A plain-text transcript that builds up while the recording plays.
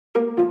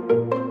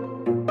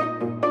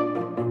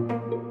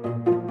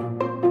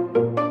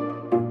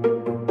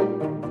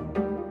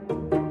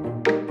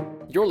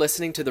You're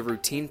listening to the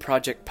Routine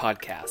Project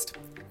podcast,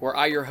 where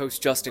I, your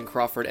host Justin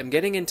Crawford, am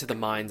getting into the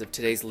minds of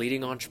today's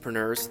leading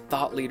entrepreneurs,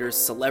 thought leaders,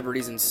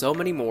 celebrities, and so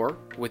many more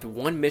with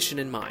one mission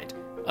in mind: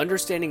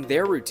 understanding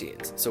their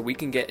routines so we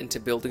can get into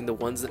building the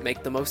ones that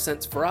make the most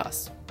sense for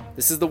us.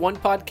 This is the one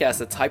podcast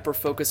that's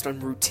hyper-focused on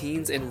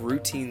routines and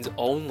routines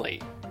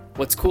only.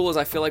 What's cool is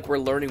I feel like we're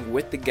learning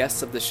with the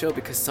guests of the show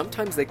because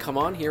sometimes they come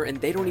on here and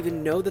they don't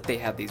even know that they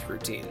have these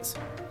routines.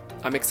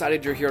 I'm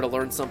excited you're here to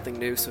learn something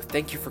new, so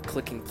thank you for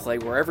clicking play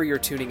wherever you're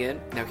tuning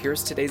in. Now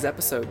here's today's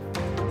episode.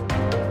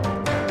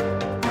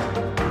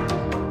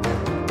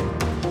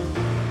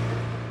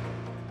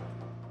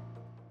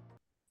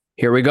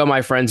 Here we go,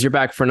 my friends. You're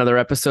back for another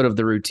episode of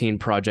the Routine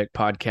Project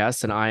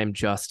podcast, and I am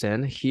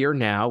Justin, here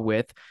now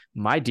with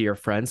my dear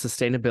friend,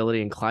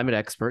 sustainability and climate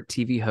expert,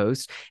 TV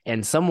host,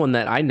 and someone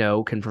that I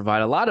know can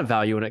provide a lot of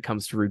value when it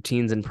comes to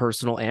routines in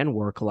personal and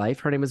work life.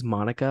 Her name is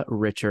Monica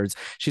Richards.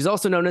 She's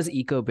also known as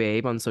Eco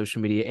Babe on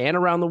social media and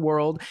around the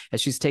world,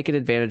 as she's taken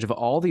advantage of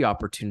all the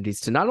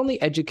opportunities to not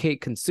only educate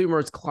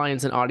consumers,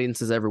 clients, and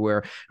audiences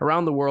everywhere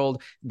around the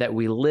world that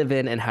we live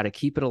in and how to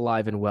keep it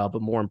alive and well,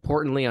 but more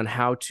importantly, on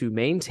how to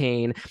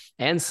maintain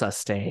and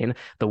sustain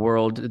the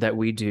world that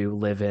we do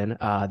live in,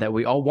 that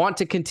we all want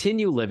to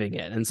continue living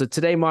in. And so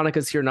today,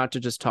 Monica's here not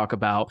to just talk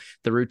about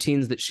the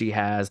routines that she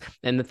has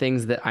and the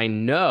things that I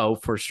know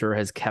for sure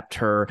has kept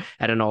her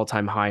at an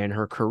all-time high in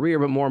her career,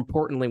 but more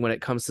importantly, when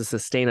it comes to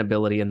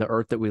sustainability and the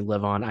earth that we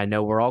live on, I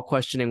know we're all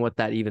questioning what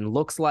that even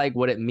looks like,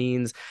 what it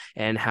means,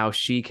 and how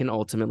she can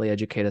ultimately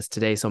educate us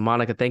today. So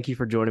Monica, thank you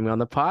for joining me on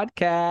the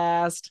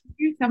podcast. Thank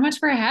you so much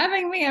for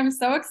having me. I'm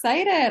so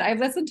excited. I've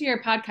listened to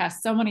your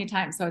podcast so many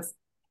times, so it's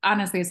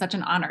honestly such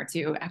an honor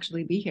to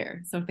actually be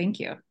here. So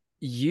thank you.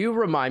 You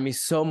remind me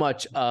so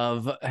much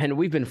of, and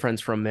we've been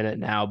friends for a minute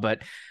now,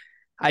 but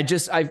I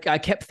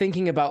kept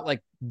thinking about like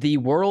the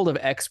world of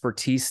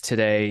expertise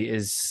today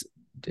it's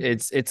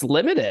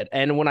limited.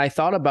 And when I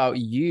thought about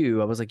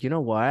you, I was like, you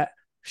know what?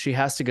 She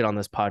has to get on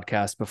this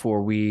podcast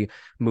before we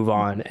move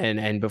on.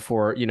 And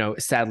before,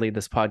 sadly,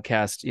 this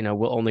podcast,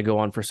 will only go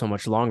on for so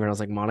much longer. And I was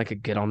like, Monica,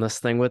 get on this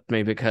thing with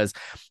me, because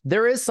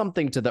there is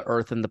something to the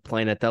earth and the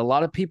planet that a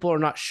lot of people are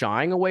not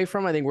shying away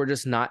from. I think we're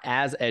just not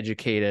as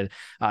educated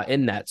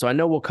in that. So I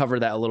know we'll cover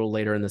that a little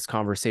later in this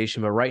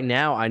conversation. But right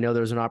now, I know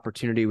there's an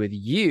opportunity with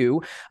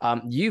you.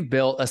 You've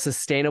built a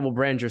sustainable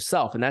brand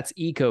yourself, and that's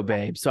Eco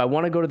Babe. So I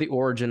want to go to the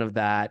origin of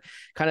that,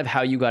 kind of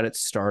how you got it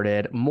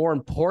started. More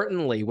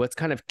importantly, what's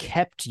kind of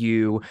kept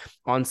you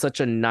on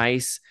such a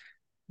nice,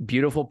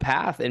 beautiful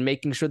path and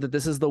making sure that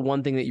this is the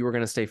one thing that you were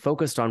going to stay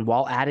focused on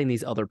while adding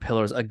these other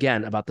pillars,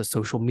 again, about the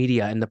social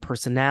media and the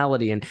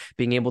personality and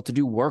being able to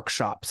do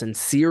workshops and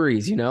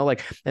series,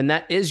 and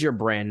that is your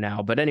brand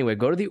now. But anyway,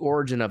 go to the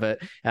origin of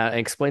it and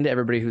explain to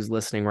everybody who's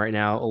listening right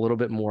now a little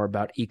bit more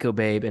about Eco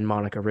Babe and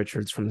Monica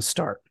Richards from the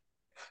start.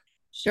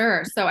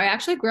 Sure. So I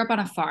actually grew up on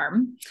a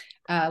farm,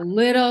 a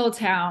little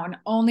town,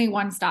 only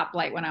one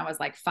stoplight. When I was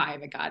like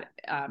 5, it got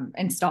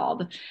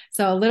installed.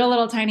 So a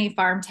little tiny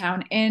farm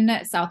town in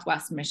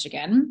Southwest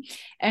Michigan.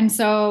 And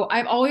so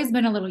I've always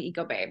been a little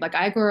eco babe. Like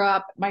I grew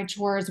up, my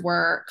chores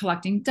were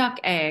collecting duck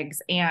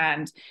eggs,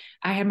 and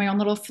I had my own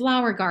little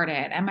flower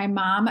garden, and my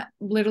mom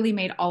literally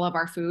made all of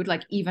our food,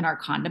 like even our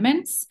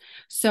condiments.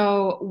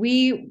 So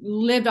we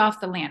lived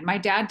off the land. My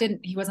dad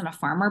he wasn't a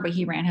farmer, but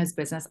he ran his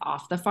business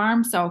off the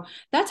farm. So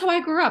that's how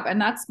I grew up.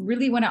 And that's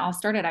really when it all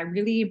started. I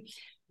really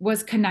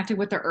was connected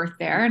with the earth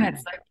there. And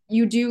it's like,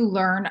 you do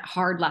learn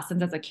hard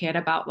lessons as a kid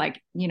about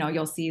like,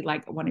 you'll see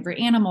like one of your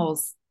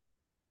animals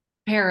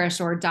perish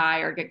or die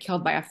or get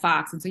killed by a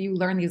fox. And so you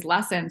learn these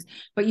lessons,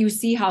 but you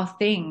see how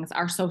things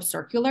are so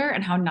circular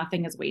and how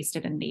nothing is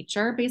wasted in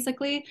nature,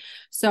 basically.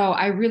 So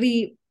I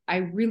really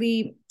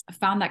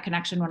found that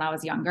connection when I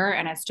was younger,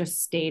 and it's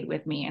just stayed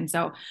with me. And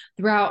so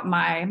throughout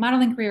my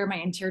modeling career, my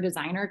interior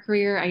designer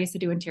career, I used to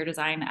do interior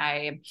design.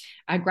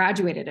 I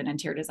graduated in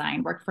interior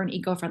design, worked for an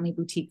eco-friendly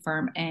boutique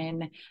firm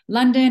in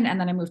London, and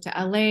then I moved to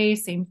LA,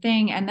 same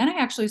thing. And then I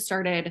actually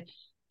started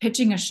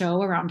pitching a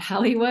show around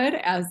Hollywood,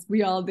 as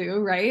we all do,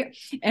 right?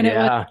 And It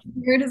was an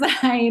interior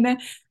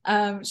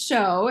design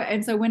show.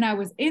 And so when I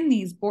was in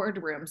these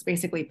boardrooms,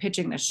 basically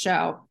pitching the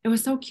show, it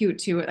was so cute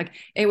too. Like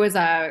it was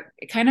a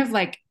kind of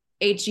like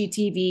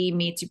HGTV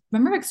meets,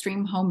 remember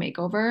Extreme Home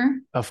Makeover?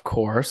 Of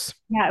course.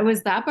 Yeah, it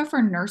was that, but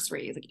for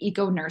nurseries, like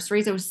eco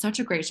nurseries. It was such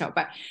a great show.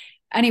 But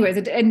anyways,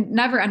 it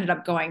never ended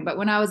up going. But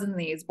when I was in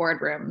these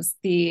boardrooms,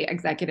 the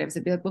executives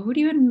would be like, well, who do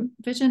you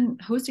envision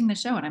hosting the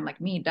show? And I'm like,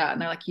 me, duh.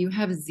 And they're like, you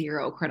have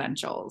zero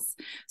credentials.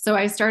 So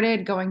I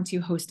started going to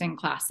hosting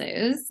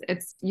classes.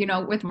 It's,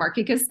 with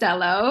Marky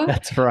Costello.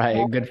 That's right.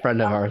 A good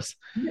friend of ours.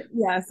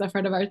 Yes, a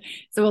friend of ours.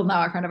 So, well,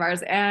 now a friend of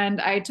ours. And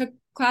I took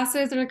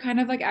classes that are kind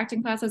of like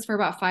acting classes for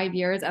about 5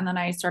 years. And then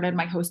I started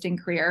my hosting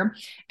career.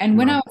 And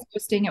when I was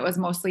hosting, it was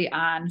mostly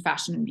on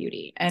fashion and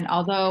beauty. And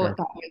although that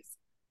was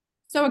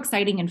so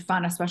exciting and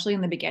fun, especially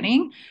in the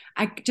beginning.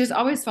 I just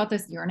always felt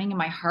this yearning in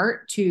my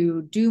heart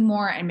to do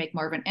more and make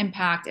more of an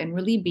impact and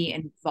really be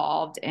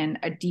involved in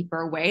a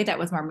deeper way that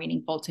was more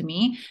meaningful to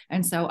me.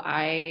 And so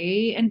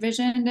I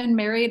envisioned and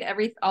married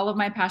all of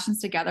my passions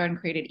together and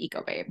created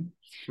EcoBabe.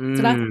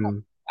 So that's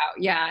Mm,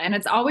 yeah. And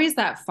it's always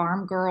that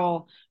farm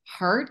girl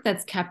heart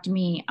that's kept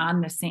me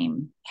on the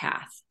same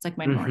path. It's like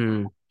my North.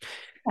 hmm.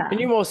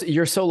 And Yeah.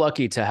 you're so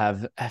lucky to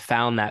have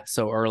found that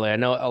so early. I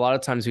know a lot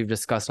of times we've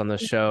discussed on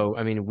this show,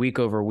 I mean, week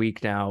over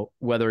week now,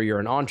 whether you're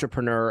an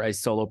entrepreneur, a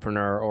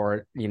solopreneur,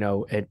 or,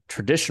 a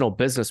traditional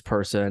business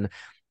person,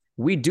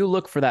 we do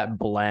look for that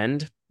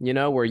blend,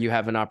 where you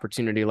have an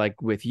opportunity like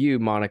with you,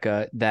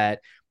 Monica, that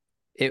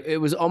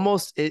it was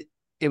almost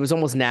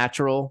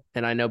natural.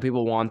 And I know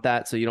people want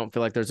that. So you don't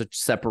feel like there's a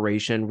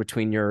separation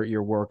between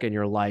your work and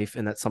your life.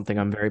 And that's something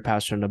I'm very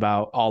passionate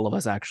about. All of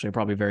us actually are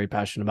probably very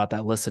passionate about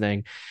that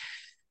listening.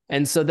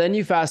 And so then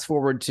you fast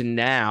forward to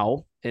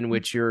now, in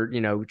which you're,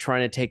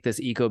 trying to take this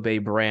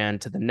EcoBay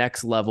brand to the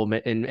next level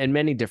in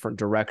many different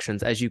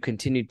directions. As you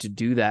continue to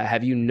do that,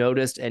 have you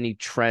noticed any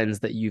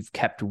trends that you've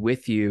kept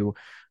with you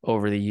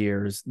over the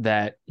years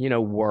that,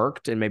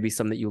 worked, and maybe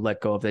some that you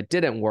let go of that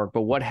didn't work?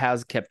 But what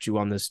has kept you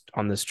on this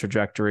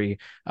trajectory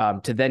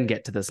to then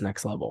get to this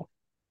next level?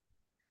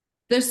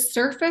 The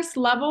surface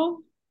level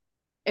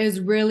is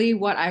really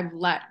what I've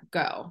let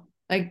go.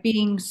 Like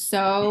being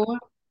so,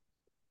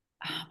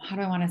 how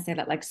do I want to say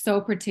that? Like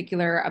so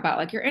particular about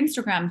like your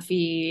Instagram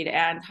feed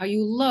and how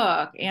you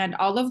look and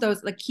all of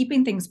those, like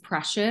keeping things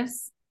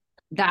precious,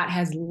 that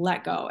has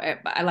let go.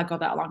 I let go of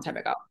that a long time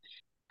ago.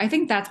 I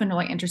think that's been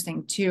really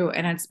interesting too.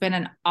 And it's been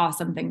an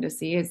awesome thing to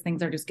see is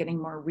things are just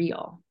getting more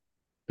real.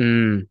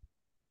 Mm.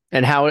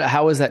 And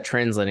how is that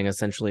translating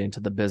essentially into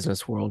the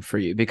business world for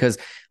you? Because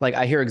like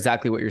I hear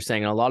exactly what you're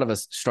saying, and a lot of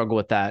us struggle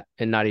with that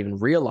and not even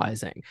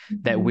realizing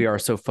that Mhm. we are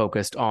so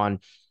focused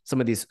on some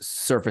of these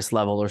surface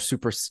level or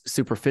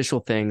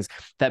superficial things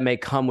that may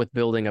come with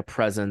building a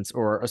presence,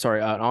 or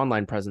sorry, an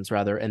online presence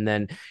rather, and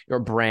then your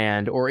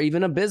brand or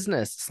even a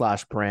business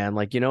slash brand.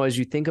 Like, as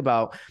you think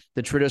about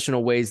the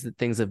traditional ways that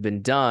things have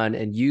been done,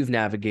 and you've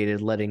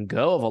navigated letting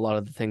go of a lot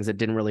of the things that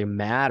didn't really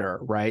matter,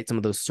 right? Some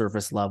of those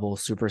surface level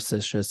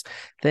superstitious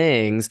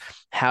things.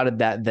 How did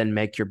that then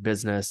make your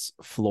business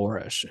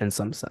flourish in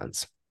some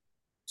sense?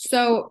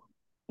 So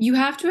you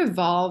have to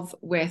evolve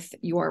with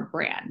your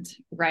brand,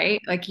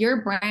 right? Like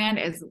your brand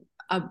is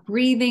a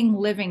breathing,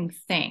 living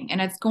thing,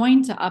 and it's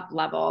going to up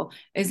level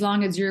as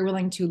long as you're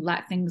willing to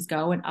let things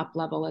go and up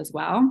level as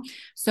well.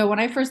 So when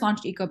I first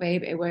launched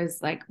EcoBabe, it was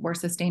like more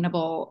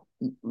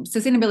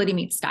sustainability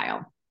meets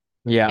style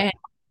Yeah. and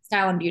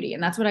style and beauty.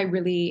 And that's what I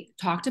really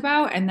talked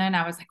about. And then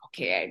I was like,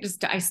 okay,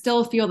 I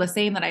still feel the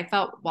same that I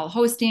felt while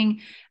hosting.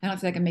 I don't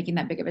feel like I'm making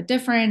that big of a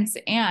difference.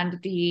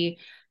 And the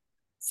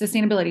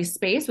sustainability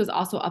space was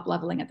also up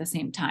leveling at the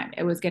same time.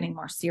 It was getting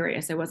more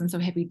serious. It wasn't so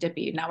hippy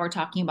dippy. Now we're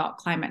talking about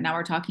climate. Now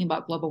we're talking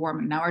about global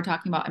warming. Now we're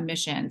talking about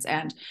emissions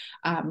and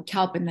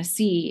kelp in the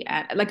sea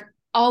and like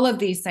all of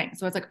these things.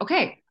 So it's like,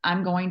 okay,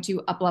 I'm going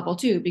to up level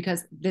too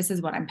because this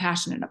is what I'm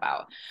passionate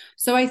about.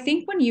 So I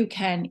think when you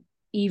can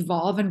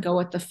evolve and go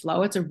with the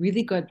flow, it's a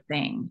really good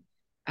thing.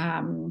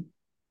 And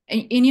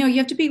you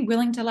have to be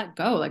willing to let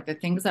go. Like the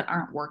things that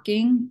aren't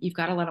working, you've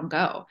got to let them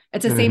go.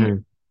 It's the same Mm-hmm.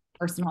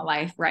 personal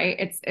life,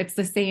 right? It's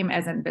the same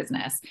as in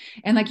business.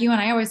 And like you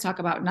and I always talk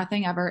about,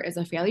 nothing ever is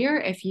a failure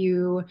if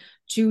you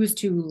choose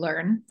to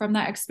learn from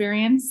that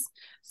experience.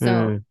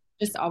 So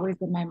just always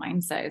in my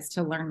mindset is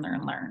to learn,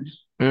 learn, learn.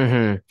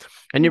 Mm-hmm.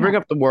 And you Yeah. bring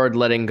up the word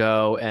letting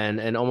go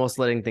and almost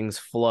letting things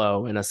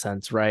flow in a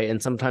sense, right?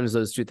 And sometimes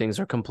those two things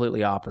are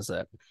completely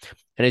opposite.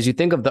 And as you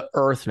think of the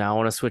earth now, I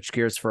want to switch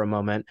gears for a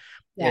moment.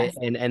 Yes.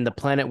 And the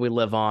planet we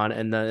live on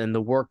and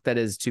the work that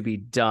is to be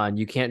done,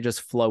 you can't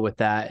just flow with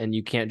that, and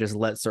you can't just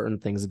let certain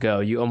things go.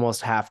 You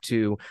almost have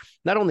to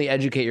not only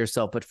educate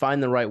yourself but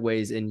find the right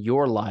ways in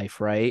your life,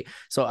 right?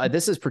 So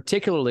this is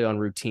particularly on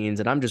routines,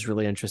 and I'm just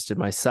really interested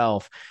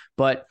myself.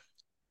 But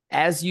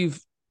as you've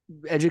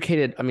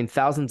educated, I mean,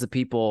 thousands of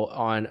people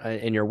on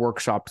in your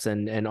workshops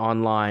and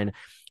online,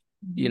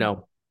 you Mhm.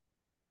 know,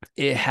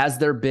 has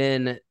there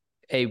been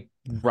a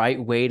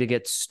right way to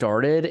get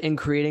started in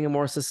creating a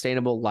more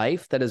sustainable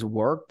life that has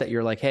worked, that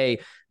you're like, hey,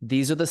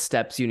 these are the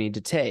steps you need to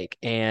take,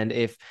 and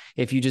if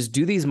you just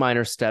do these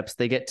minor steps,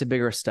 they get to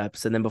bigger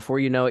steps, and then before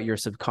you know it, you're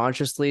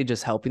subconsciously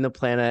just helping the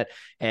planet,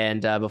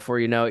 and before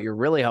you know it, you're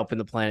really helping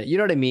the planet. You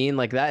know what I mean?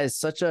 Like that is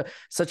such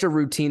a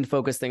routine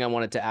focused thing I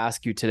wanted to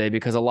ask you today,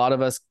 because a lot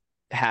of us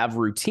have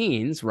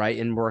routines, right,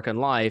 in work and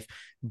life,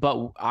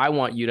 but I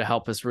want you to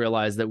help us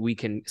realize that we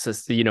can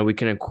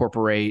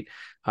incorporate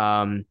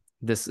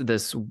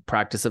this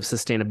practice of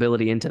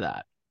sustainability into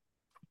that.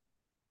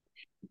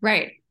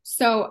 Right.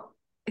 So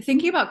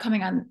thinking about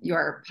coming on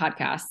your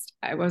podcast,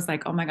 I was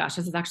like, oh my gosh,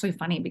 this is actually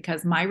funny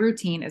because my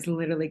routine is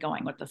literally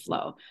going with the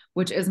flow,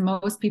 which is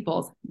most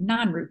people's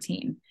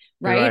non-routine,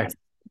 You're right? right.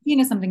 Routine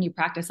is something you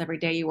practice every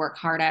day, you work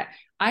hard at.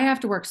 I have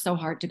to work so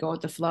hard to go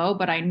with the flow,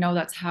 but I know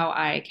that's how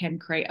I can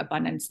create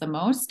abundance the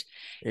most.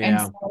 And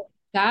Yeah. so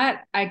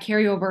that I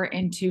carry over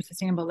into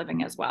sustainable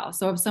living as well.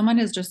 So if someone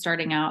is just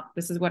starting out,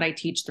 this is what I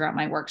teach throughout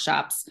my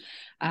workshops,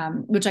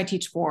 which I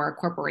teach for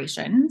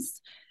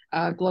corporations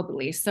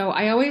globally. So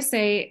I always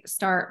say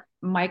start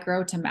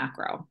micro to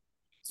macro.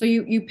 So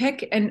you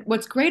pick, and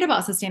what's great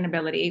about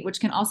sustainability, which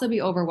can also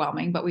be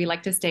overwhelming, but we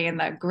like to stay in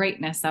the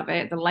greatness of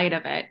it, the light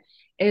of it,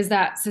 is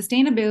that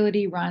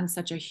sustainability runs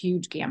such a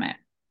huge gamut.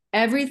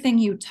 Everything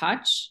you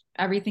touch,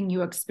 everything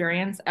you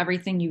experience,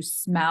 everything you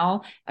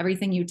smell,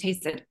 everything you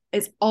taste, it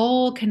is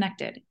all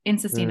connected in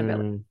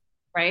sustainability, Mm,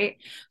 right?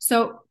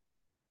 So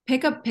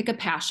pick a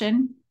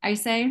passion, I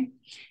say.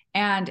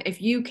 And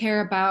if you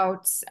care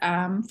about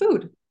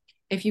food,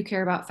 if you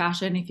care about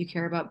fashion, if you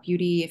care about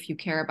beauty, if you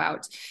care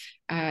about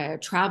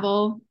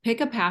travel,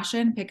 pick a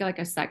passion, pick like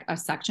a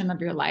section of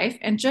your life,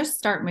 and just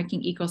start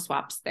making eco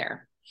swaps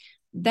there.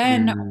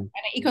 Then an mm.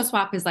 eco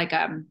swap is like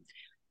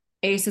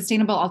a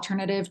sustainable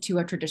alternative to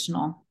a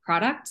traditional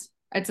product.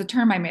 It's a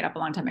term I made up a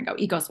long time ago,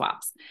 eco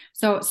swaps.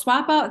 So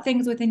swap out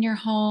things within your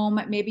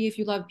home. Maybe if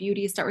you love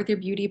beauty, start with your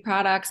beauty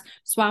products,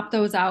 swap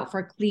those out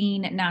for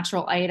clean,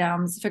 natural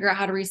items, figure out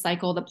how to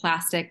recycle the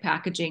plastic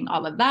packaging,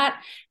 all of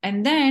that.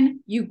 And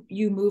then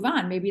you move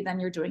on. Maybe then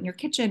you're doing your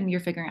kitchen,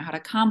 you're figuring out how to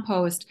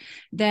compost.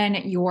 Then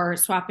you're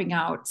swapping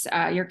out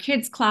your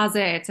kids'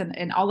 closets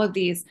and all of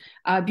these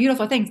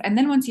beautiful things. And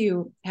then once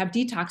you have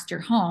detoxed your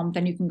home,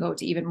 then you can go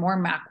to even more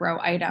macro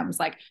items,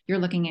 like you're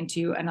looking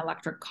into an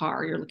electric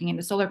car, you're looking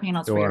into solar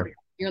panels for Sure.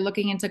 you're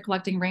looking into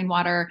collecting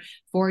rainwater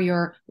for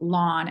your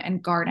lawn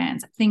and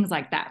gardens, things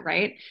like that,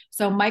 right?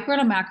 So micro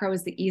to macro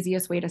is the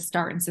easiest way to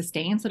start and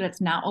sustain so that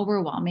it's not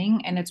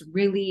overwhelming and it's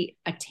really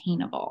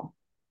attainable.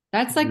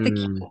 That's like the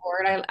key Mm.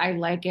 word I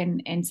like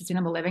in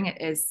sustainable living.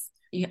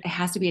 It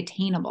has to be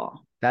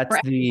attainable for That's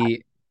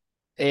everybody.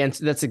 the And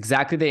that's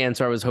exactly the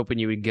answer I was hoping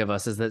you would give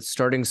us, is that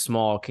starting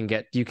small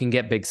you can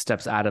get big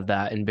steps out of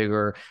that and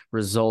bigger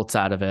results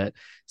out of it.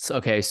 So,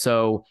 okay.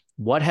 So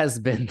what has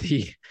been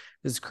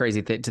this is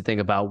crazy to think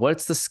about.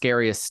 What's the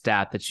scariest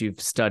stat that you've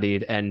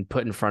studied and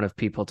put in front of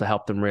people to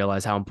help them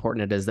realize how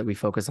important it is that we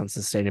focus on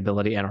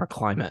sustainability and our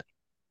climate?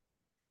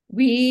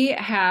 We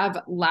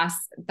have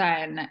less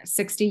than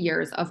 60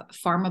 years of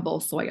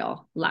farmable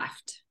soil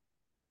left.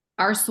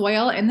 Our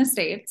soil in the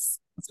States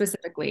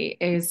specifically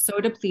is so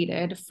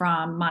depleted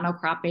from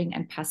monocropping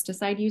and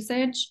pesticide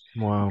usage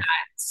Wow.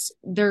 that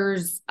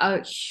there's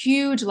a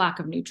huge lack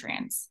of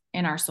nutrients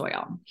in our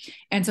soil.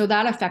 And so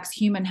that affects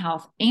human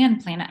health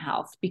and planet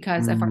health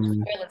because if our Mm-hmm.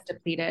 soil is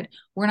depleted,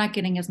 we're not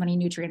getting as many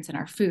nutrients in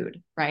our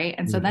food, right?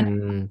 And so then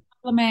Mm-hmm.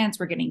 supplements,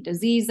 we're getting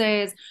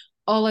diseases.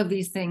 All of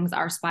these things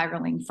are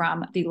spiraling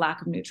from the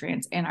lack of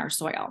nutrients in our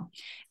soil.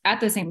 At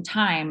the same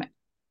time,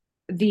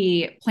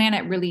 the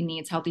planet really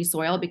needs healthy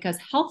soil because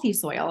healthy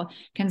soil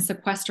can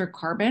sequester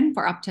carbon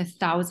for up to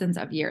thousands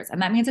of years.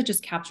 And that means it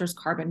just captures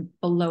carbon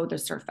below the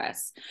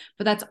surface.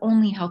 But that's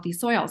only healthy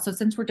soil. So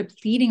since we're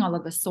depleting all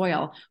of the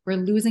soil, we're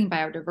losing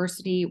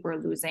biodiversity, we're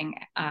losing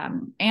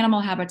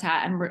animal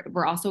habitat, and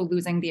we're also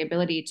losing the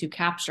ability to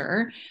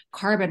capture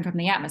carbon from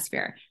the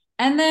atmosphere.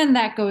 And then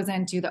that goes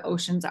into the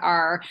oceans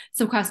are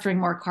sequestering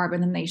more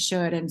carbon than they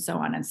should, and so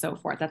on and so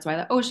forth. That's why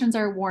the oceans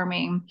are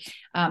warming.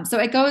 So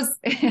it goes,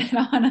 I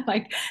don't want to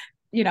like,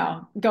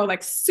 go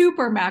like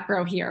super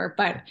macro here,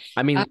 but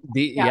I mean,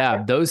 the yeah,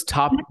 yeah, those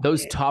top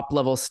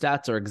level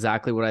stats are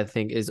exactly what I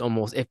think is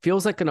almost, it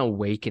feels like an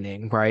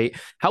awakening, right?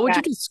 How would yeah.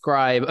 you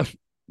describe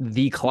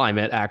the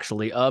climate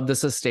actually of the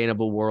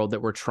sustainable world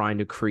that we're trying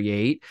to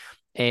create,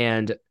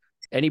 and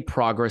any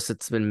progress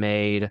that's been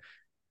made?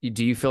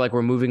 Do you feel like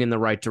we're moving in the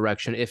right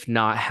direction? If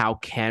not, how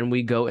can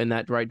we go in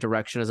that right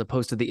direction, as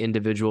opposed to the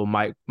individual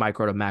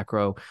micro to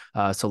macro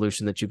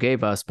solution that you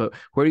gave us? But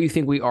where do you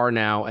think we are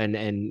now,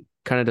 and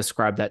kind of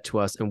describe that to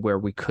us and where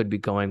we could be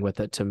going with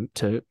it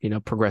to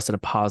progress in a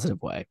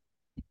positive way?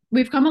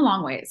 We've come a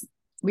long ways.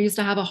 We used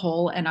to have a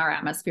hole in our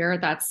atmosphere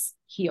that's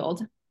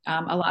healed.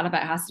 A lot of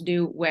it has to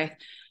do with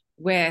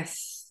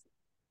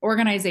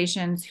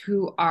organizations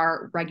who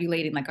are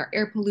regulating like our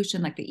air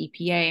pollution, like the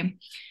EPA.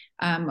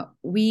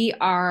 We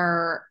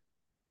are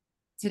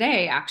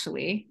today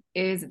actually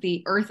is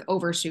the Earth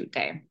Overshoot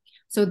Day.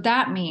 So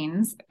that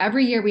means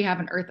every year we have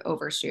an Earth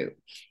overshoot.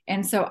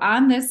 And so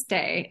on this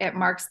day, it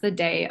marks the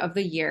day of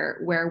the year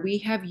where we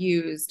have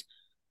used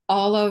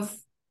all of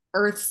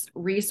Earth's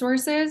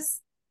resources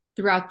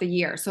throughout the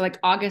year. So like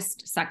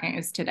August 2nd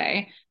is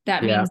today.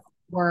 That Yeah. means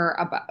we're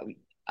about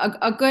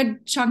a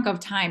good chunk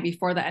of time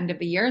before the end of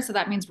the year. So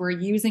that means we're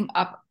using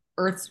up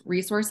Earth's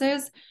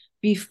resources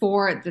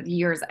before the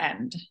year's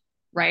end,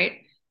 right?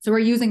 So we're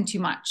using too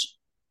much.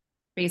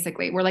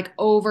 Basically, we're like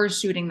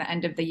overshooting the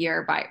end of the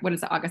year by what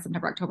is it, August,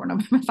 September, October,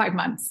 November, 5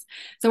 months.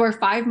 So we're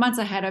 5 months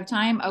ahead of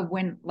time of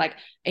when like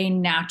a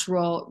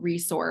natural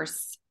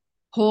resource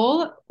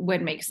pull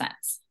would make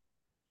sense.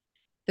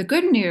 The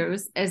good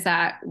news is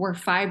that we're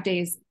 5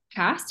 days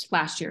past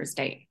last year's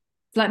date.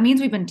 So that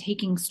means we've been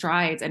taking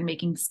strides and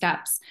making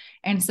steps.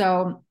 And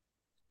so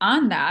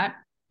on that,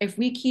 if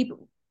we keep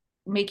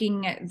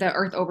making the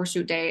Earth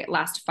Overshoot Day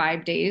last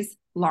 5 days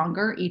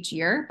longer each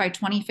year. By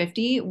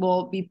 2050,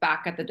 we'll be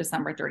back at the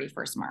December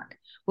 31st mark.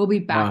 We'll be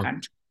back Wow.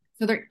 on.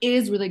 So there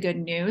is really good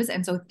news.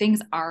 And so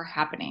things are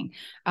happening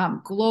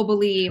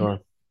globally, Sure.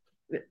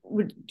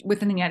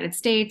 within the United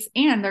States.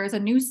 And there's a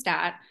new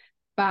stat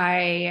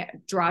by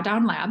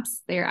Drawdown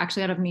Labs. They're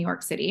actually out of New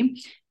York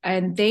City.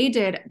 And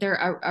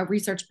they're a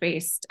research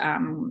based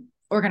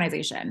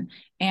organization.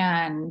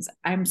 And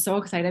I'm so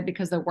excited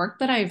because the work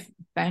that I've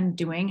been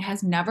doing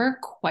has never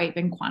quite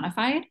been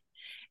quantified.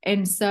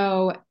 And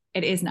so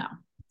it is now.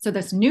 So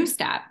this new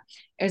stat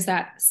is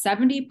that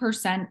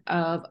 70%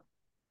 of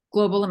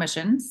global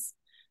emissions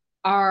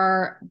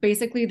are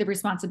basically the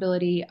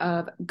responsibility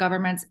of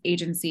governments,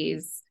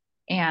 agencies,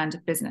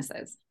 and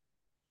businesses.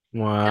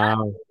 That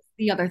Wow.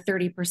 the other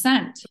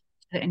 30% to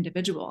the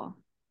individual,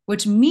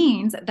 which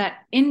means that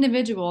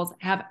individuals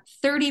have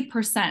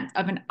 30%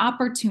 of an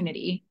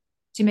opportunity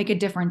to make a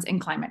difference in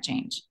climate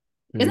change.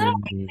 Isn't that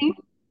Mhm. amazing?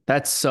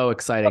 That's so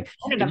exciting.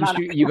 I'm And you about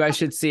should, you guys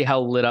should see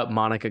how lit up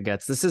Monica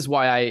gets. This is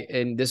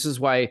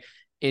why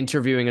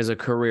interviewing as a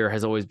career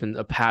has always been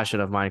a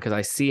passion of mine, because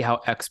I see how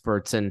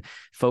experts and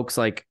folks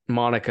like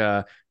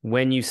Monica,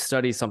 when you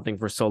study something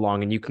for so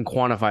long and you can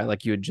quantify it,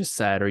 like you had just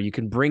said, or you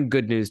can bring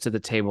good news to the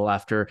table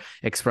after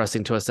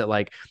expressing to us that,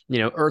 like,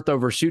 Earth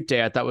Overshoot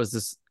Day, I thought was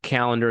this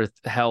calendar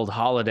held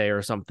holiday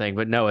or something,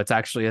 but no, it's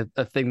actually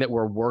a thing that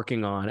we're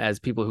working on as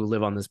people who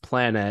live on this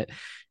planet.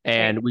 right.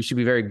 And we should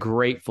be very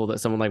grateful that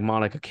someone like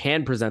Monica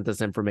can present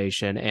this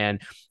information.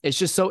 And it's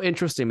just so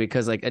interesting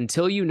because, like,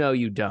 until you know,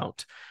 you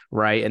don't,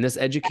 right? And this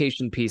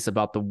education piece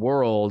about the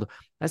world,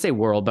 I say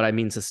world, but I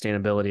mean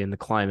sustainability and the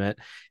climate,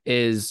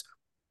 is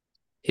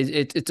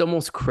it's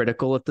almost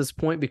critical at this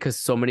point because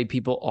so many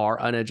people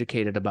are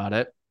uneducated about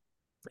it.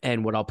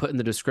 And what I'll put in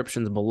the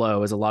descriptions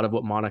below is a lot of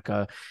what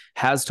Monica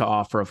has to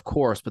offer, of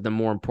course, but then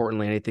more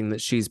importantly, anything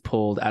that she's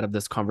pulled out of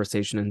this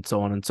conversation and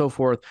so on and so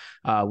forth,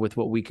 with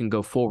what we can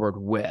go forward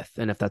with.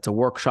 And if that's a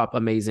workshop,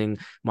 amazing,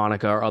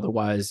 Monica, or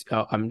otherwise,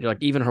 I'm like,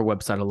 even her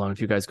website alone,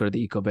 if you guys go to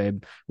the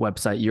EcoBabe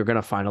website, you're going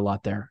to find a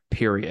lot there,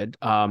 period.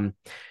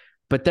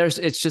 But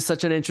it's just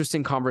such an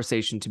interesting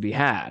conversation to be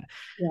had.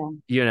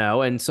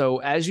 Yeah. And so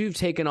as you've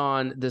taken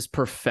on this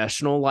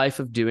professional life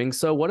of doing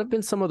so, what have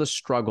been some of the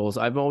struggles?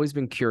 I've always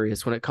been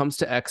curious when it comes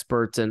to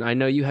experts, and I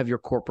know you have your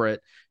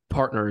corporate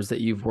partners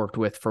that you've worked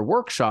with for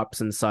workshops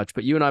and such,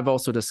 but you and I've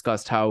also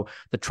discussed how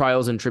the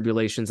trials and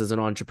tribulations as an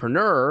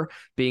entrepreneur,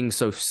 being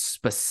so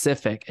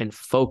specific and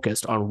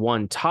focused on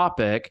one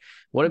topic,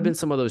 what have been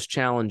some of those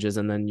challenges?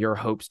 And then your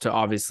hopes to,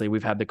 obviously,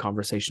 we've had the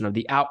conversation of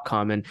the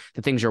outcome and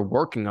the things you're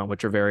working on,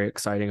 which are very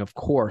exciting, of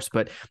course.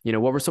 But,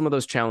 what were some of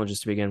those challenges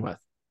to begin with?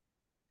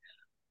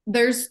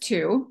 There's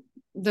two.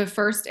 The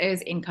first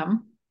is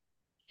income.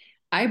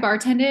 I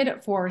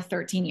bartended for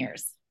 13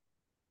 years,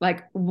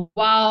 like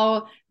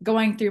while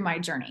going through my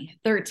journey,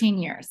 13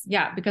 years.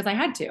 Yeah, because I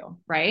had to,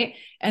 right?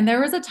 And there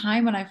was a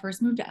time when I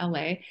first moved to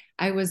LA,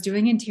 I was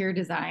doing interior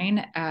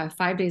design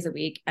 5 days a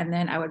week, and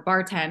then I would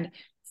bartend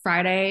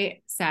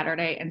Friday,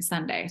 Saturday, and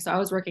Sunday. So I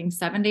was working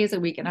 7 days a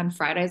week, and on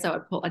Fridays I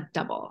would pull a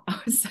double. I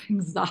was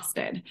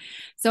exhausted.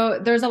 So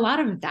there's a lot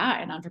of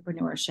that in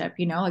entrepreneurship,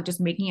 like just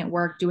making it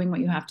work, doing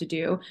what you have to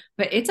do.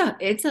 But it's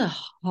a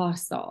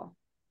hustle.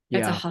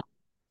 It's a Yeah. hustle.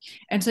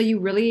 And so you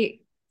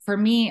really, for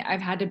me,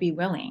 I've had to be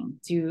willing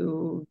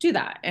to do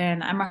that.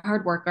 And I'm a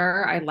hard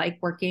worker. I like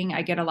working.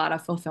 I get a lot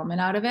of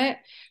fulfillment out of it.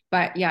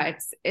 But yeah,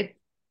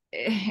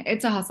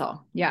 it's a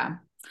hustle. Yeah.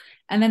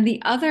 And then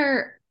the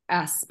other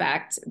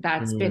aspect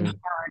that's been Mm,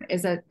 hard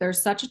is that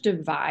there's such a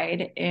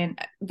divide in,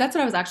 that's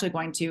what I was actually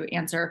going to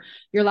answer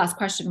your last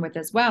question with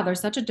as well. There's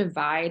such a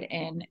divide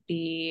in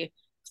the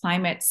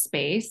climate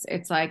space.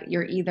 It's like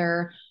you're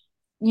either,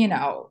 you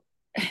know,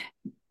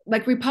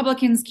 like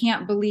Republicans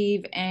can't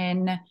believe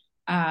in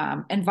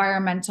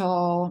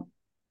environmental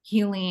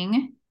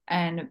healing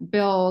and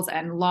bills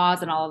and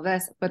laws and all of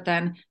this, but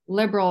then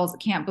liberals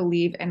can't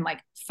believe in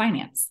like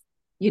finance,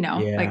 like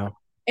yeah.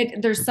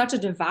 there's such a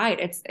divide.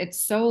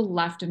 It's so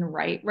left and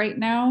right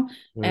now.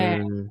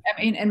 And Mm,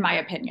 I mean, in my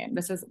opinion,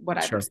 this is what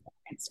I've sure.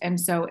 experienced. And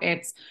so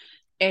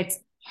it's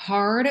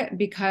hard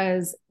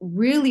because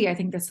really I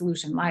think the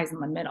solution lies in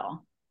the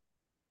middle.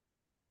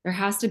 There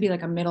has to be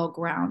like a middle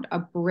ground, a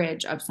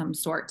bridge of some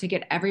sort to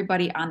get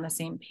everybody on the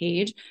same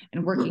page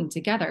and working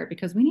together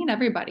because we need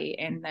everybody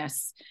in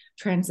this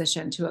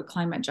transition to a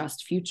climate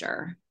just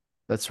future.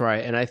 That's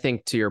right. And I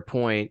think, to your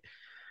point,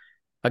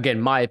 again,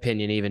 my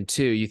opinion, even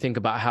too, you think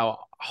about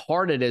how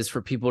hard it is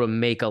for people to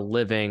make a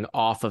living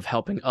off of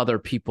helping other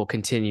people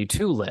continue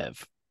to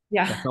live.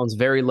 That Yeah. sounds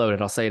very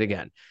loaded. I'll say it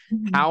again.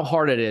 Mhm. How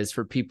hard it is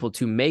for people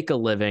to make a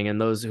living, and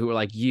those who are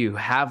like you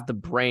have the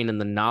brain and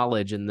the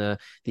knowledge and the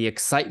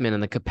excitement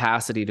and the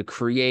capacity to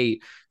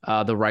create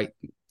the right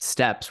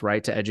steps,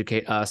 right, to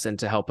educate us and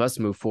to help us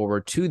move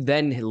forward, to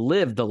then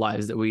live the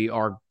lives that we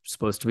are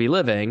supposed to be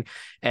living.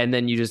 And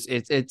then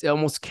it's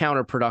almost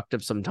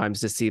counterproductive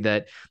sometimes to see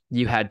that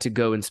you had to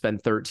go and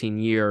spend 13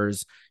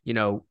 years,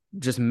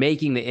 just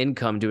making the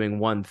income doing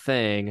one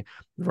thing,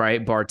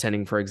 right,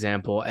 bartending, for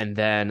example, and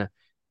then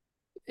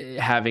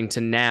having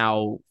to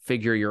now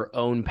figure your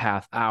own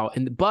path out.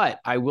 But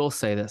I will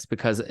say this,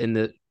 because in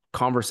the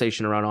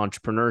conversation around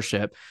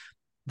entrepreneurship,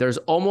 there's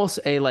almost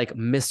a like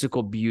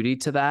mystical beauty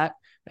to that.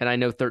 And I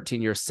know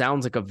 13 years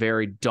sounds like a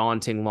very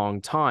daunting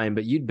long time,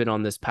 but you'd been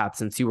on this path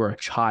since you were a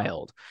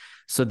child.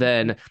 So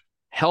then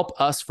help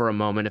us for a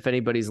moment, if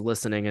anybody's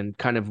listening and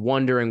kind of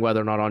wondering whether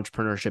or not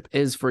entrepreneurship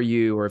is for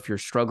you, or if you're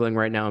struggling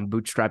right now and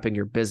bootstrapping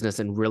your business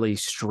and really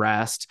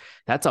stressed.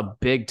 That's a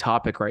big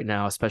topic right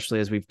now, especially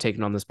as we've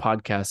taken on this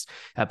podcast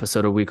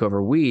episode a week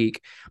over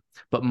week.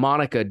 But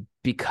Monica,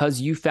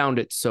 because you found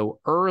it so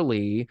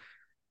early,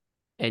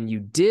 and you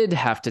did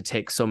have to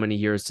take so many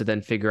years to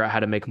then figure out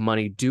how to make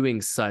money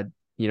doing said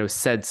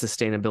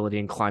sustainability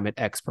and climate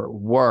expert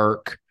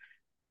work,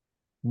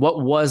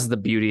 what was the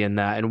beauty in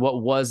that, and what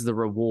was the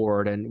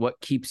reward, and what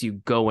keeps you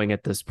going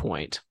at this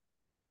point?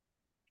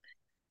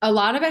 A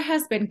lot of it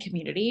has been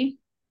community.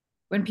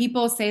 When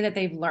people say that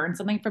they've learned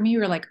something from you,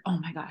 you're like, oh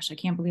my gosh, I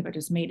can't believe I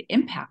just made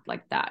impact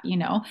like that,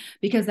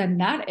 because then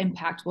that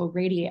impact will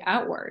radiate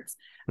outwards.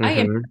 I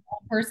impact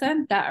one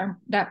person,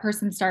 that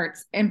person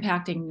starts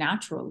impacting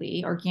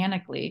naturally,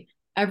 organically,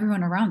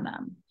 everyone around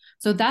them.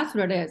 So that's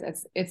what it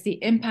is. It's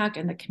the impact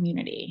in the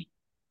community.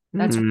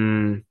 That's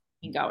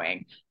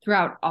going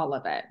throughout all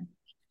of it.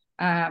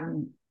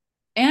 And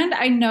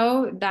I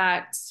know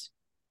that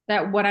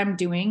what I'm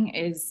doing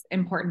is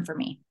important for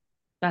me.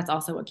 That's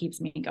also what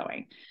keeps me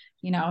going.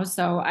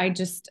 So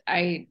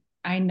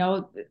I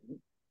know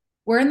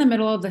we're in the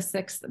middle of the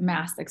 6th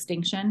mass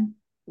extinction,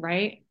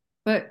 right?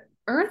 But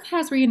Earth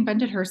has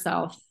reinvented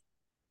herself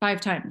 5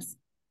 times.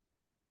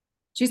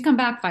 She's come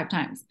back 5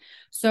 times.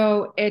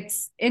 So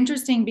it's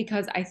interesting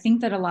because I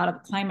think that a lot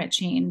of climate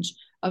change,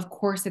 of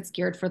course, it's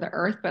geared for the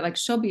Earth, but like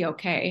she'll be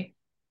okay.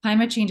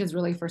 Climate change is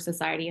really for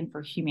society and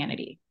for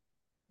humanity.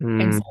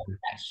 And so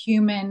that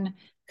human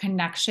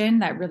connection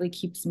that really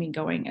keeps me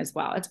going as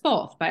well. It's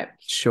both, but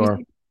sure.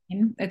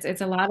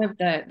 It's a lot of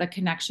the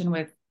connection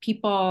with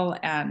people.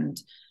 And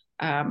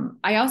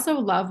I also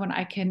love when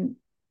I can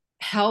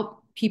help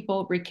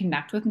people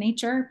reconnect with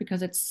nature,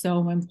 because it's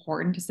so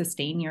important to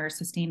sustain your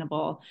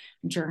sustainable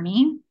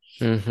journey.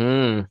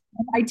 I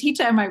teach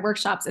at my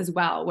workshops as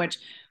well, which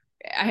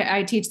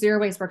I teach zero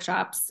waste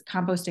workshops,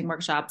 composting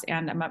workshops,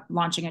 and I'm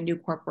launching a new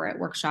corporate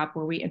workshop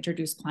where we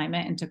introduce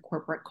climate into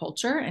corporate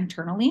culture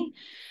internally.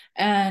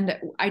 And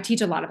I teach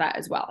a lot of that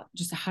as well,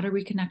 just how to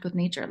reconnect with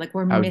nature. Like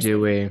we're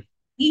missing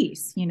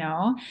peace,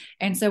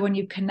 And so when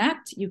you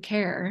connect, you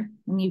care.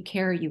 When you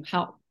care, you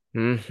help.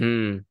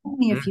 Only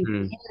if you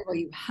care will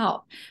you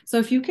help. So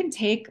if you can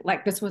take,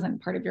 like, this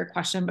wasn't part of your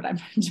question, but I'm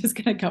just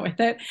going to go with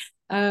it.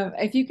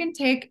 If you can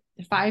take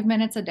 5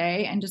 minutes a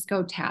day and just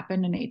go tap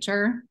into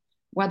nature,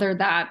 whether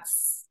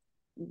that's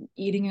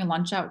eating your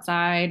lunch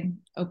outside,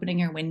 opening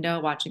your window,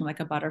 watching like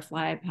a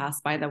butterfly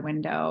pass by the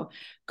window,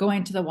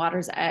 going to the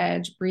water's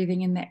edge,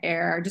 breathing in the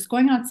air, just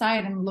going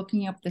outside and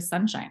looking up the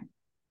sunshine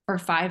for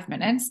 5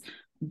 minutes,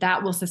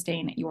 that will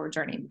sustain your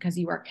journey because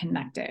you are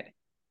connected.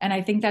 And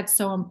I think that's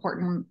so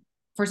important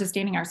for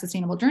sustaining our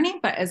sustainable journey,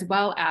 but as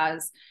well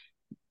as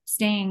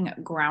staying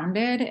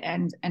grounded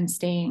and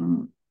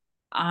staying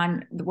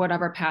on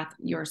whatever path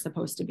you're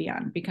supposed to be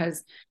on,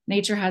 because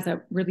nature has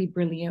a really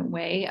brilliant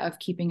way of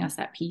keeping us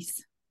at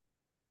peace.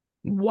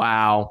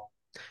 Wow.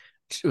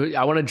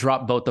 I want to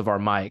drop both of our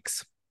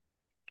mics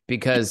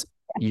because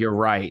you're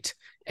right.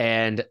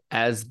 And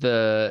as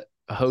the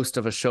host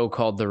of a show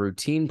called The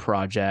Routine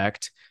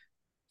Project,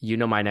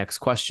 my next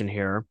question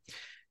here,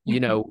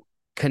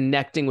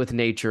 connecting with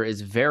nature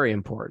is very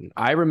important.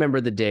 I remember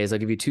the days, I'll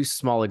give you 2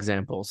 small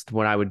examples.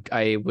 When I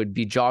would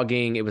be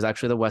jogging, it was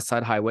actually the West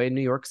Side Highway in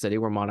New York City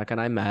where Monica and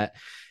I met.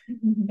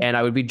 And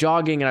I would be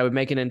jogging and I would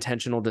make an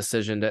intentional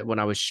decision that when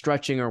I was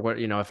stretching or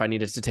if I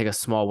needed to take a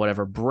small,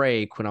 whatever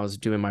break, when I was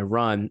doing my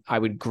run, I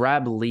would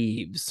grab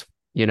leaves,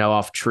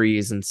 off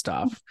trees and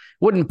stuff.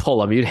 Wouldn't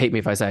pull them. You'd hate me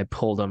if I say I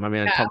pulled them. I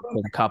mean, I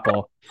pulled a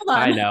couple.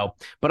 I know,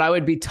 but I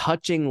would be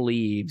touching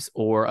leaves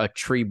or a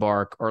tree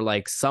bark or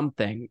like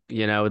something,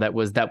 that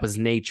was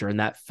nature.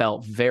 And that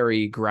felt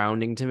very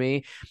grounding to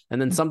me.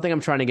 And then something I'm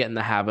trying to get in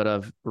the habit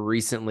of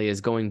recently is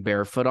going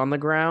barefoot on the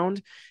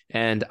ground.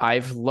 And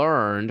I've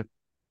learned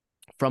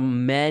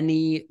from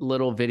many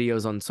little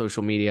videos on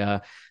social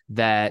media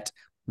that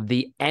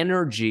the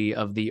energy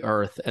of the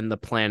earth and the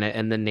planet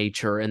and the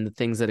nature and the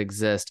things that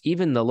exist,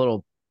 even the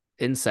little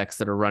insects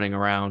that are running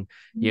around,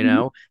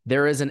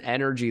 there is an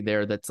energy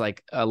there that's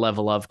like a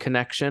level of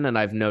connection. And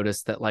I've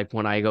noticed that like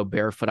when I go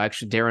barefoot,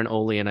 actually Darren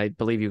Olean, I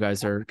believe you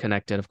guys are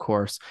connected, of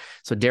course.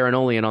 So Darren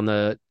Olean on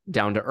the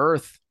Down to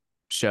Earth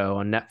show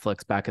on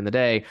Netflix back in the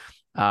day,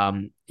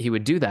 he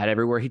would do that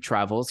everywhere he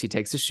travels. He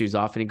takes his shoes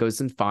off and he goes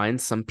and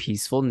finds some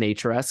peaceful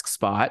nature-esque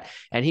spot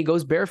and he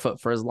goes barefoot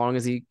for as long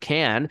as he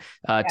can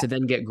to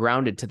then get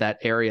grounded to that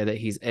area that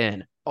he's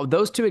in. Oh,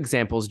 those 2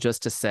 examples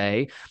just to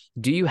say,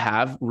 do you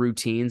have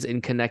routines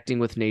in connecting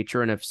with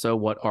nature? And if so,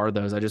 what are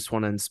those? I just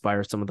want to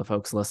inspire some of the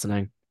folks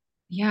listening.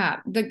 Yeah.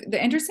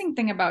 The interesting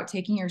thing about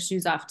taking your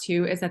shoes off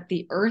too is that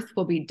the earth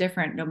will be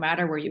different no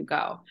matter where you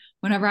go.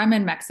 Whenever I'm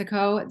in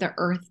Mexico, the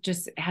earth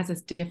just has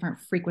this different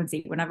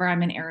frequency. Whenever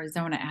I'm in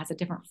Arizona, it has a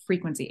different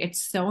frequency.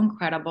 It's so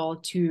incredible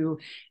to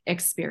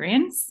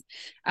experience.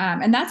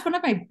 And that's one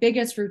of my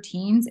biggest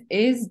routines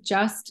is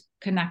just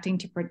connecting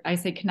to, I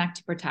say connect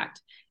to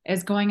protect,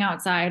 is going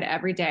outside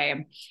every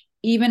day.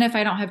 Even if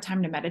I don't have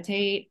time to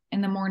meditate in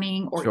the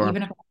morning, or Sure.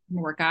 even if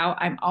work out,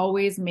 I'm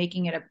always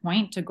making it a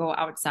point to go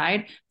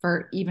outside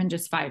for even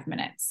just 5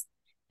 minutes.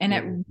 And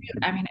Mm.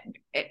 I mean,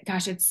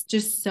 gosh, it's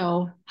just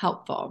so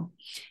helpful.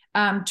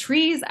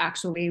 Trees,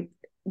 actually,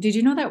 did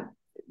you know that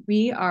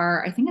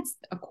I think it's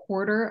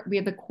we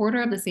have the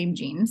quarter of the same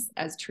genes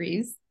as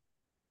trees.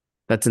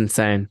 That's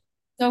insane.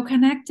 So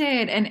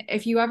connected. And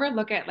if you ever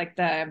look at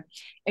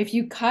if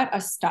you cut a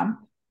stump,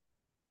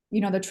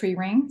 the tree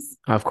rings,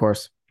 Of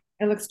course.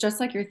 it looks just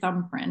like your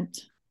thumbprint,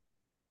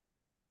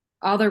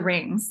 all the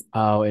rings.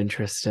 Oh, Yeah.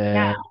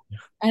 interesting.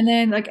 And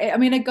then I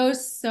mean, it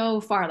goes so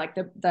far. Like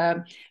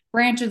the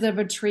branches of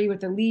a tree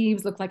with the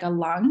leaves look like a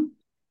lung.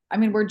 I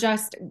mean,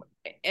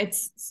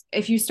 it's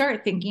if you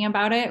start thinking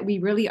about it, we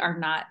really are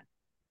not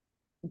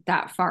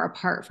that far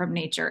apart from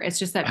nature. It's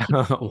just that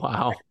people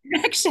Wow.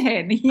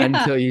 connection. Yeah.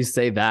 Until you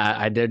say that,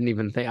 I didn't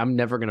even think I'm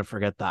never gonna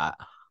forget that.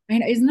 I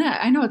know, isn't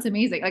that? I know it's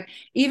amazing. Like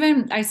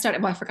even I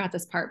studied, well, I forgot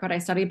this part, but I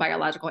studied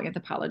biological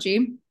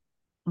anthropology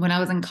when I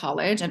was in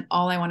college, and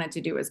all I wanted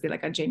to do was be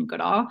like a Jane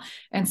Goodall.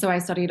 And so I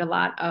studied a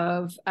lot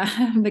of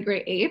the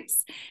great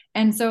apes.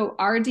 And so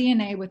our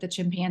DNA with the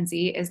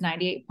chimpanzee is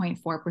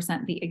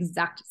 98.4% the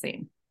exact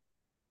same.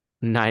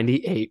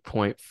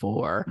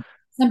 98.4.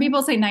 Some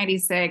people say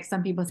 96,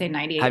 some people say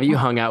Have you 98.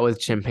 hung out with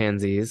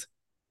chimpanzees?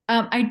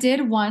 I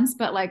did once,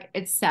 but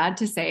it's sad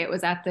to say it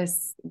was at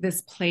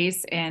this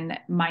place in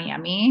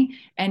Miami,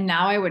 and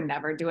now I would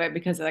never do it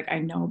because I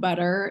know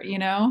better.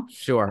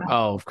 Sure.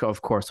 Oh,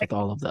 of course, with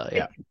all of the,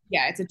 yeah.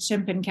 Yeah, it's a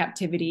chimp in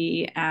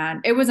captivity, and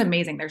it was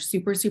amazing. They're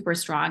super, super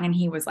strong. And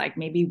he was like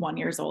maybe 1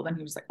 year old, and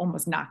he was like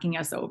almost knocking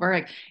us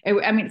over.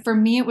 I mean, for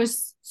me, it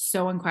was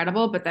so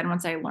incredible. But then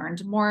once I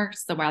learned more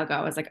just a while ago,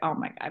 I was like, oh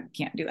my God, I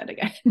can't do that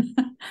again.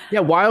 Yeah,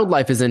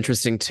 wildlife is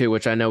interesting too,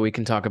 which I know we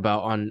can talk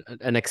about on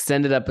an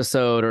extended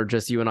episode or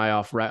just you and I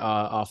off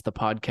the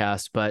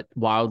podcast. But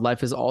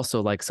wildlife is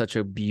also like such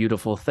a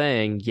beautiful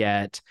thing,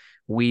 yet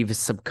we've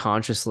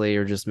subconsciously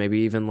or just maybe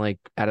even like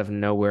out of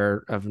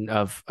nowhere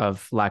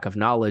of lack of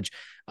knowledge,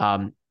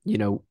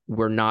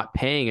 we're not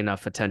paying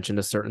enough attention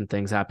to certain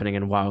things happening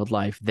in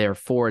wildlife.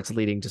 Therefore, it's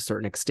leading to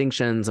certain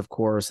extinctions, of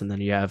course, and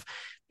then you have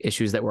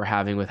issues that we're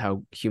having with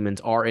how humans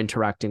are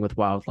interacting with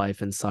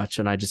wildlife and such.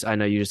 And I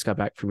know you just got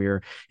back from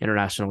your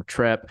international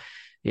trip,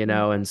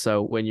 and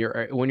so when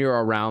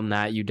you're around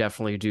that, you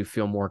definitely do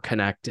feel more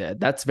connected.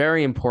 That's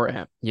very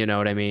important. You know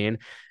what I mean?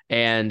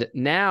 And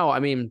now, I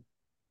mean,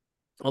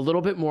 a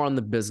little bit more on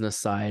the business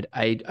side,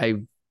 I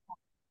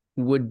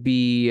would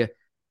be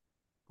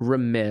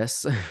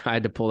remiss. I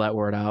had to pull that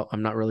word out.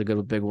 I'm not really good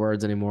with big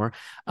words anymore.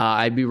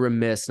 I'd be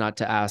remiss not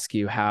to ask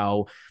you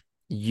how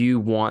you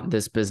want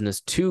this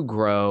business to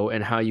grow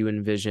and how you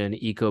envision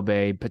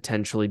EcoBay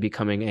potentially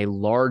becoming a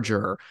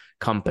larger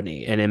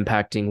company and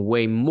impacting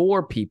way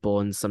more people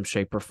in some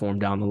shape or form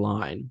down the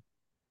line.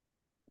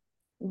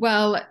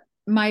 Well,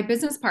 my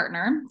business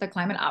partner, the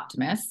climate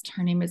optimist,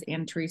 her name is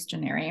Anne-Therese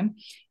Gennari.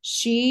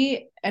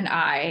 She and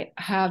I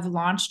have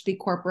launched the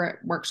corporate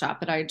workshop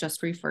that I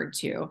just referred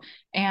to.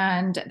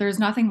 And there's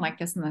nothing like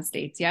this in the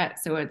States yet.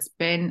 So it's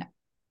been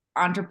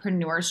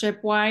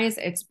entrepreneurship wise,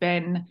 it's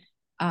been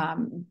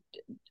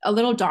a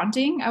little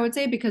daunting, I would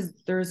say, because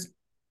there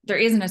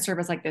isn't a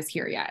service like this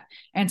here yet.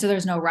 And so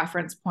there's no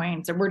reference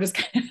points, and we're just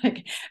kind of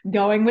like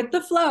going with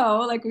the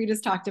flow, like we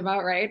just talked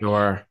about, right?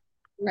 Or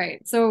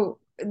Right. So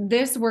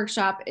this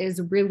workshop is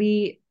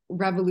really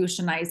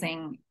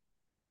revolutionizing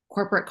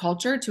corporate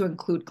culture to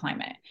include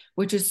climate,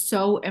 which is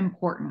so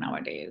important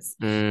nowadays.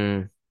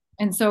 mm,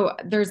 And so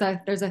there's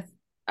a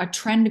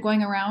trend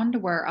going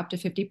around where up to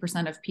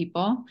 50% of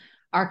people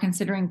are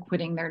considering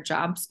quitting their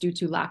jobs due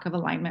to lack of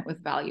alignment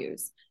with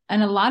values.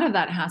 And a lot of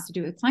that has to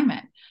do with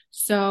climate.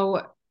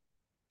 So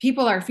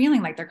people are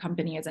feeling like their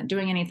company isn't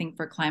doing anything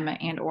for climate,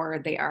 and or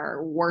they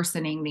are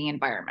worsening the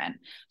environment,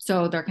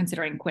 so they're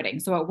considering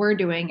quitting. So what we're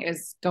doing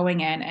is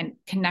going in and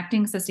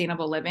connecting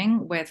sustainable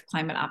living with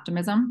climate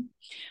optimism,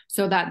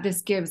 so that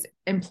this gives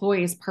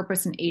employees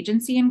purpose and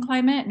agency in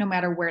climate no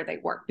matter where they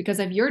work. Because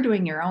if you're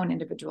doing your own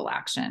individual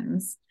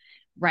actions,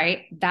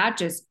 right, that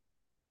just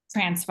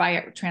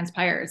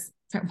transpires.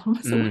 What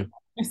was the word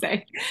I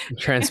say?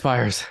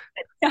 transpires.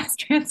 Yes,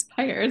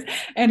 transpires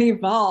and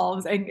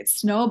evolves and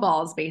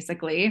snowballs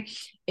basically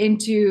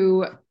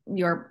into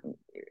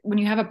when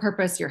you have a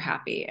purpose, you're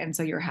happy. And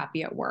so you're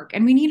happy at work.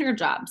 And we need our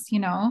jobs,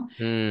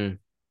 Mm,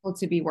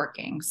 to be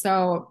working.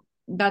 So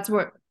that's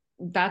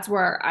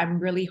where I'm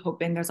really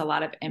hoping there's a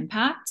lot of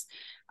impact.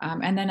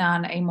 And then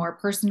on a more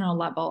personal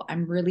level,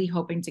 I'm really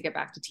hoping to get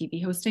back to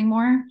TV hosting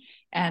more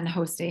and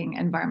hosting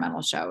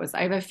environmental shows.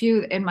 I have a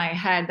few in my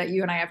head that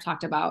you and I have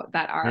talked about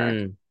that are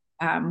mm.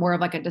 more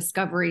of like a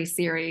discovery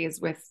series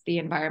with the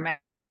environment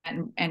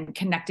and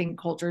connecting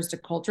cultures to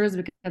cultures,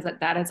 because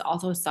that is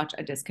also such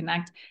a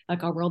disconnect.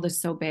 Like our world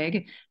is so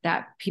big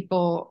that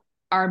people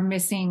are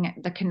missing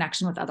the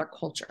connection with other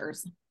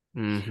cultures. Uh,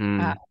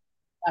 Mm-hmm.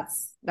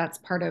 that's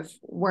part of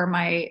where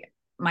my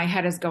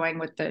head is going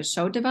with the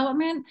show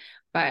development.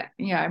 But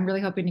yeah, I'm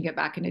really hoping to get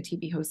back into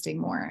TV hosting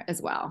more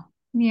as well.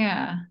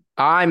 Yeah.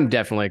 I'm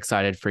definitely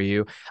excited for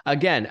you.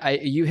 Again,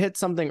 you hit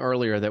something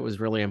earlier that was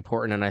really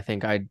important, and I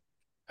think I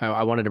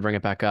wanted to bring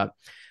it back up.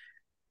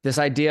 This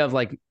idea of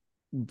like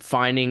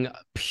finding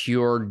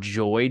pure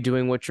joy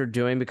doing what you're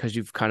doing because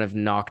you've kind of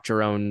knocked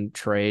your own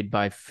trade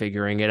by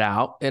figuring it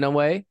out in a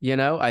way.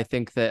 I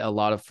think that a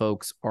lot of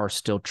folks are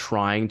still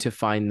trying to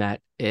find that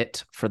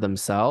it for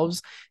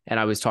themselves. And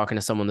I was talking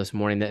to someone this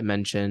morning that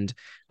mentioned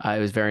it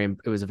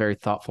was a very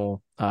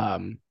thoughtful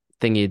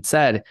thing he had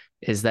said,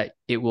 is that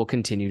it will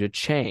continue to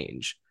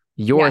change.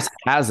 Yours Yes.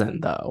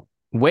 hasn't, though.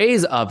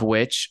 Ways of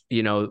which,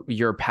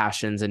 your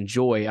passions and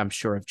joy, I'm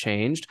sure, have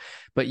changed,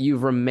 but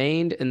you've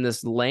remained in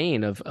this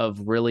lane of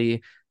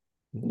really,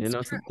 It's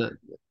it's true.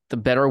 the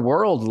better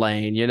world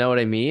lane, you know what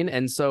I mean?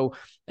 And so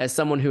as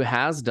someone who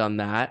has done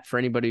that, for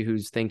anybody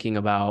who's thinking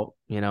about,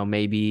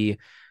 maybe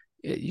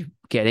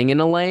getting in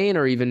a lane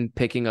or even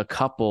picking a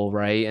couple,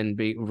 right, and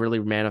be really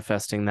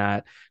manifesting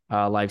that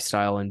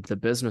lifestyle into the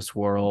business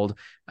world,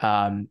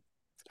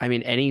 I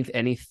mean,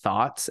 any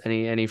thoughts,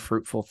 any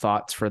fruitful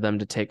thoughts for them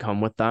to take home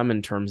with them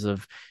in terms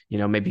of,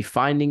 maybe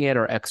finding it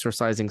or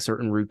exercising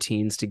certain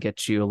routines to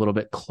get you a little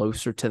bit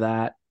closer to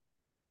that?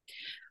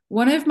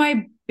 One of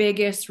my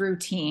biggest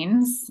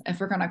routines, if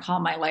we're going to call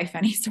my life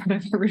any sort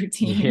of a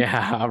routine,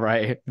 Yeah,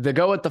 right. The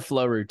go with the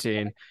flow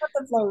routine.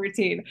 the flow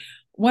routine.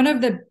 One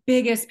of the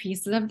biggest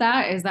pieces of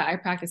that is that I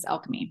practice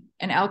alchemy.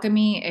 And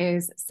alchemy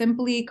is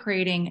simply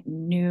creating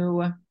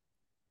new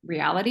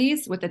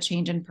realities with a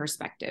change in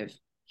perspective.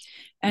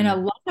 And a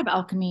Mm. lot of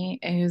alchemy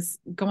is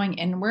going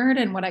inward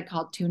and what I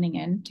call tuning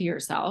in to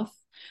yourself.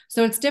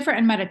 So it's different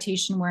in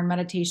meditation, where in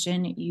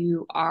meditation,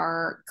 you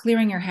are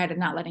clearing your head and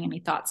not letting any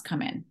thoughts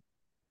come in,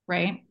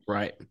 right?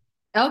 Right.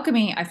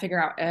 Alchemy, I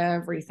figure out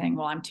everything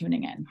while I'm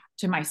tuning in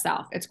to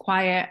myself. It's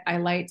quiet. I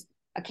light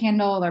a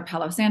candle or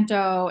Palo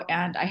Santo,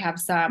 and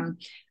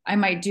I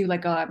might do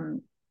like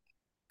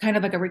kind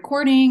of like a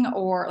recording,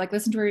 or like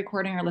listen to a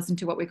recording, or listen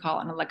to what we call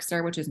an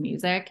elixir, which is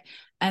music.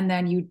 And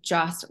then you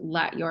just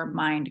let your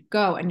mind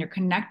go, and you're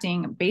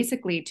connecting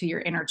basically to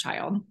your inner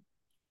child.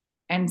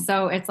 And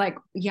so it's like,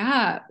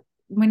 yeah,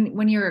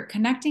 when you're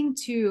connecting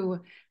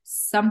to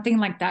something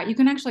like that, you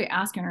can actually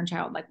ask your inner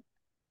child, like,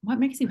 what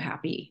makes you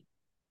happy?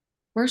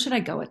 Where should I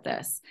go with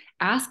this?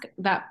 Ask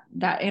that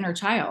inner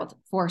child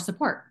for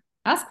support.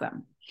 Ask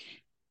them.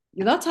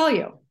 They'll tell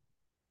you.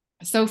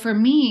 So for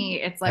me,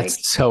 it's like,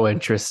 That's so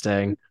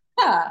interesting.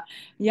 yeah,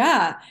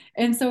 yeah.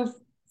 And so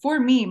for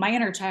me, my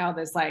inner child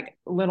is like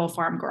little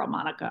farm girl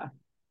Monica.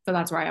 So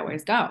that's where I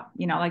always go.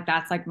 Like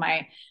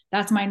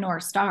that's my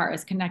North Star,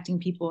 is connecting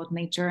people with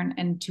nature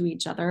and to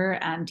each other,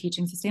 and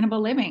teaching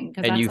sustainable living,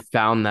 because And that's you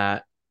found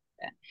that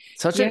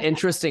such an yeah.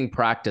 interesting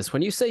practice.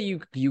 When you say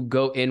you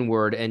go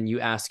inward and you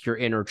ask your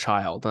inner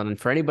child, and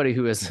for anybody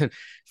who isn't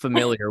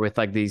familiar with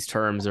like these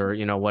terms or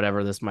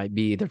whatever this might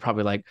be, they're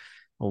probably like,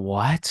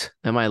 what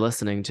am I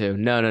listening to?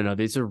 No, no, no.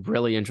 These are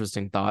really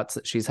interesting thoughts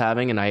that she's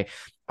having. And I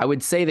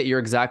would say that you're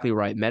exactly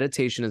right.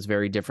 Meditation is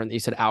very different. You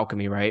said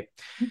alchemy, right?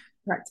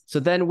 Right. So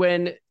then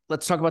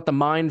let's talk about the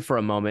mind for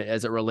a moment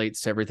as it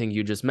relates to everything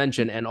you just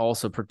mentioned, and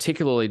also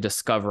particularly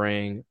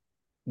discovering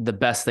the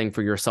best thing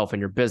for yourself and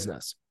your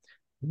business.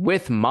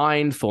 With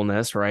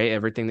mindfulness, right?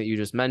 Everything that you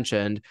just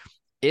mentioned,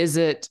 is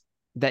it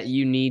that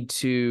you need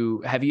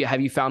to have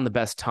you found the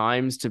best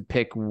times to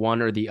pick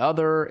one or the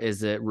other?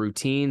 Is it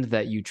routine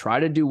that you try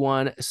to do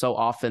one so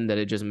often that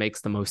it just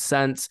makes the most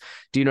sense?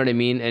 Do you know what I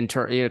mean? And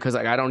because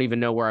I don't even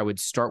know where I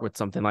would start with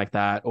something like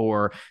that,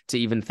 or to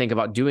even think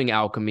about doing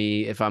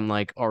alchemy if I'm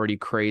like already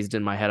crazed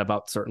in my head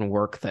about certain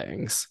work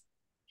things.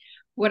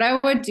 What I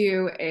would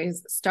do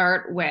is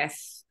start with,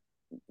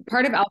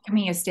 part of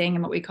alchemy is staying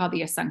in what we call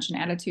the ascension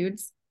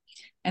attitudes.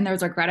 And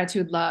those are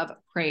gratitude, love,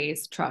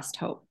 praise, trust,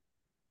 hope.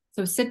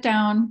 So sit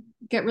down,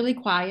 get really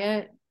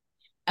quiet,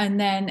 and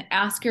then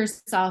ask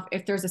yourself,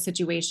 if there's a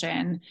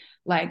situation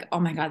like, oh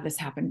my God, this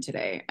happened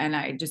today, and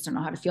I just don't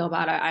know how to feel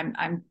about it.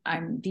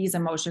 I'm these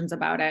emotions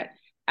about it.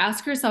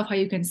 Ask yourself how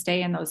you can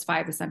stay in those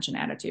 5 ascension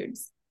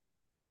attitudes.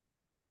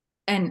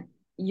 And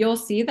you'll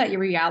see that your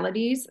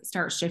realities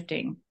start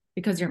shifting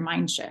because your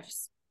mind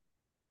shifts.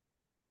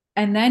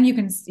 And then you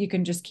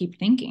can just keep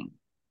thinking,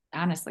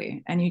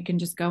 honestly, and you can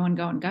just go and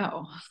go and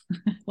go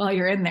while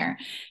you're in there.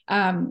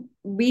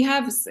 We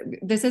have,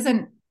 this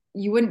isn't,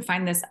 you wouldn't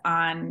find this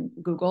on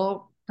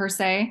Google per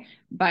se,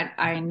 but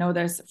I know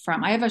this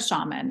from, I have a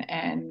shaman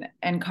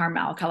in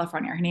Carmel,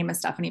 California. Her name is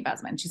Stephanie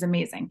Besman. She's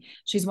amazing.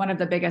 She's one of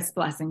the biggest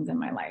blessings in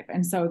my life.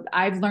 And so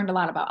I've learned a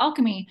lot about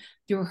alchemy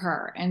through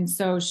her. And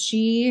so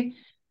she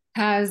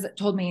has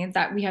told me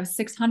that we have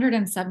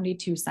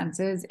 672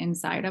 senses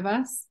inside of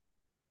us,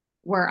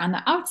 where on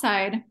the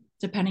outside,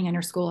 depending on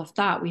your school of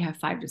thought, we have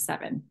 5 to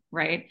 7,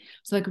 right?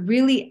 So like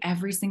really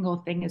every single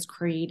thing is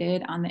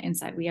created on the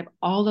inside. We have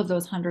all of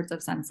those hundreds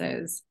of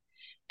senses.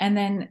 And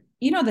then,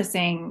 the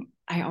saying,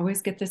 I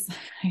always get this,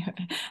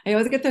 I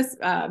always get this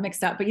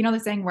mixed up, but the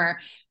saying where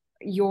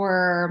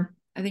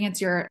I think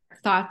it's your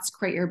thoughts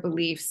create your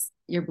beliefs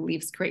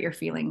create your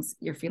feelings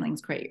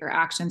create your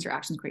actions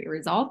create your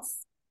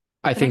results.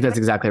 I think that's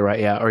exactly right.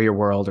 Yeah. Or your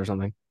world or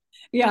something.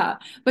 Yeah.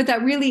 But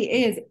that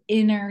really is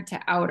inner to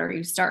outer.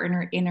 You start in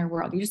your inner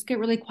world. You just get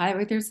really quiet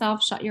with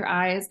yourself, shut your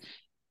eyes,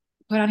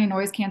 put on your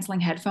noise canceling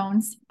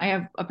headphones. I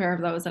have a pair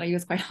of those that I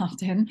use quite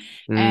often.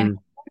 And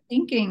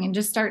thinking and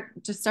just start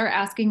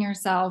asking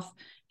yourself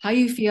how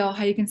you feel,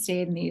 how you can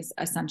stay in these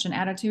ascension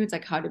attitudes,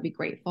 like how to be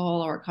grateful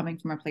or coming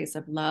from a place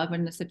of love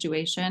in the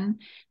situation,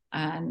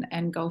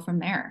 and go from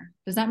there.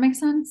 Does that make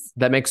sense?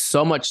 That makes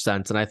so much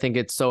sense. And I think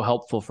it's so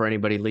helpful for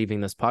anybody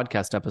leaving this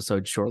podcast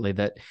episode shortly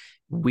that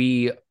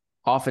we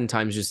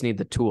oftentimes just need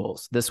the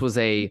tools. This was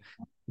a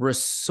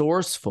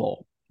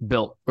resourcefully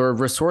built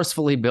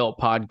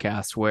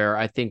podcast where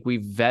I think we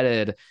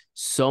vetted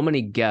so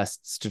many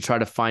guests to try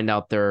to find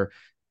out their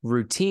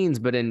routines,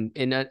 but in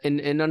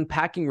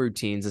unpacking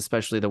routines,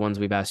 especially the ones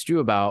we've asked you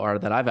about or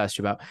that I've asked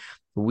you about,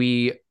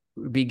 we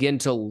begin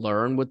to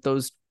learn what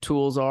those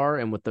tools are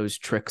and what those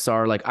tricks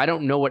are. Like, I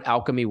don't know what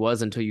alchemy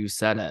was until you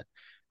said it.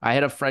 I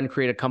had a friend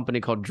create a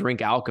company called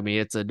Drink Alchemy.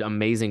 It's an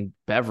amazing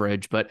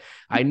beverage, but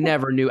I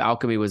never knew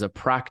alchemy was a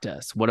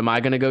practice. What am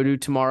I going to go do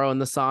tomorrow in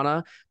the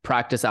sauna?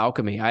 Practice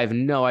alchemy. I have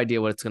no idea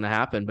what's going to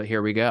happen, but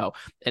here we go.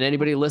 And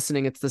anybody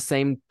listening, it's the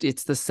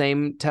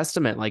same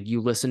testament. Like,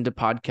 you listen to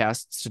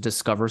podcasts to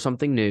discover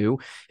something new,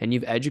 and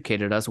you've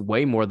educated us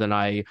way more than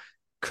I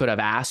could have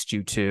asked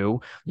you to.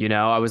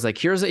 I was like,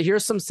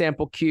 here's some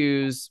sample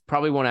cues,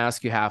 probably won't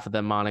ask you half of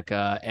them,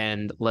 Monica,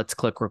 and let's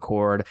click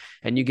record.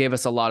 And you gave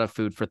us a lot of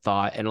food for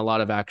thought and a lot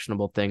of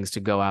actionable things to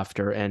go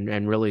after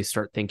and really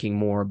start thinking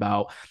more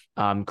about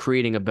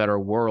creating a better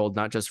world,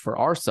 not just for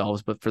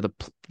ourselves, but for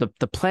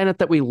the planet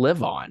that we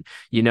live on,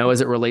 as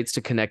it relates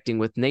to connecting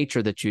with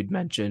nature that you'd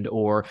mentioned,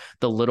 or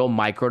the little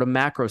micro to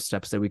macro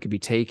steps that we could be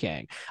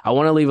taking. I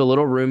want to leave a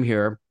little room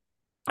here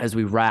as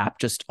we wrap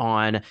just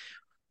on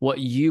what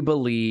you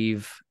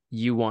believe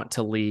you want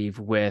to leave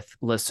with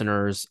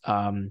listeners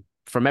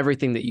from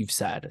everything that you've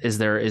said. Is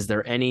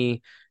there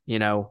any,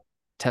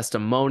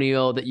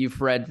 testimonial that you've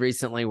read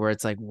recently where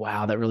it's like,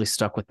 wow, that really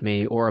stuck with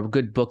me, or a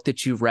good book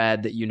that you've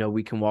read that,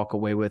 we can walk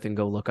away with and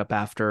go look up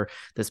after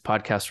this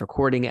podcast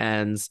recording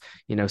ends,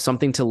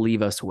 something to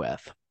leave us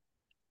with?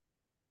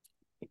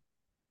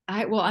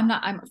 I'm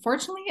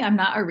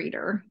not a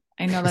reader.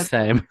 I know that.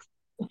 Same.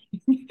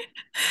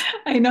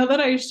 I know that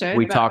I should.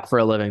 We talk for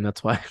a living.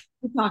 That's why.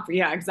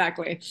 Yeah,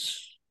 exactly.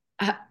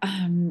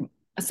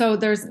 So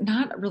there's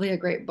not really a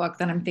great book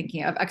that I'm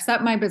thinking of,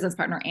 except my business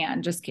partner,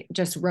 Anne,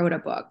 just wrote a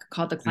book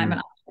called The Climate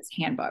Optimist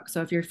Handbook.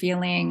 So if you're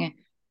feeling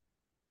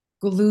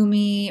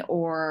gloomy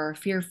or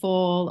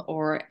fearful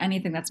or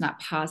anything that's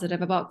not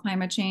positive about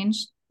climate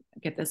change,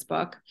 get this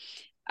book.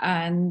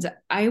 And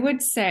I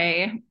would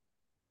say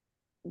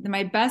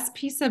my best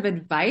piece of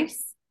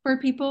advice for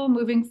people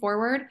moving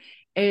forward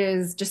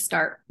is just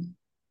start.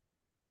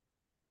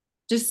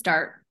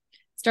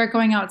 Start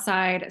going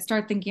outside,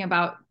 start thinking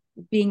about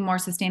being more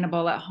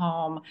sustainable at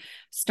home.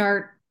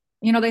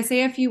 They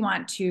say if you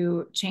want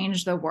to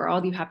change the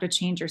world, you have to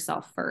change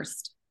yourself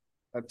first.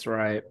 That's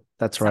right.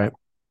 Right.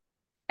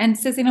 And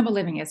sustainable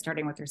living is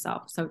starting with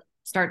yourself. So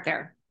start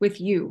there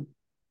with you.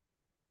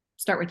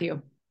 Start with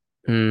you.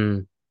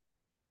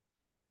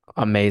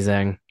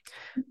 Amazing.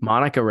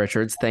 Monica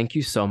Richards, thank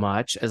you so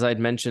much. As I'd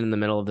mentioned in the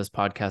middle of this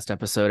podcast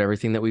episode,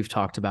 everything that we've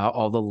talked about,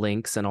 all the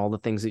links and all the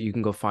things that you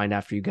can go find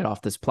after you get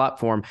off this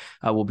platform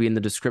will be in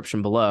the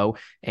description below.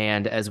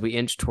 And as we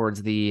inch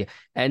towards the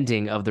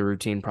ending of the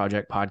Routine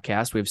Project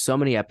podcast, we have so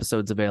many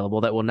episodes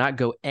available that will not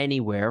go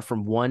anywhere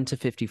from 1 to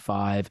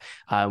 55.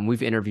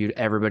 We've interviewed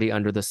everybody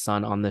under the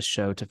sun on this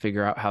show to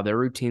figure out how their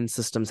routine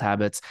systems,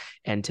 habits,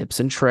 and tips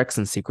and tricks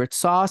and secret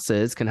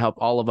sauces can help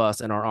all of us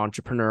in our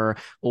entrepreneur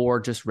or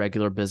just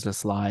regular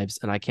business lives.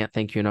 And I can't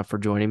thank you enough for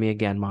joining me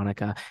again,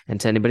 Monica. And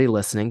to anybody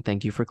listening,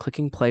 thank you for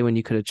clicking play when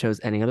you could have chose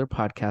any other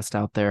podcast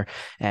out there.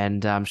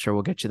 And I'm sure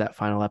we'll get you that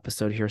final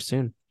episode here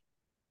soon.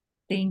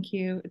 Thank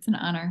you. It's an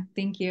honor.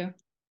 Thank you.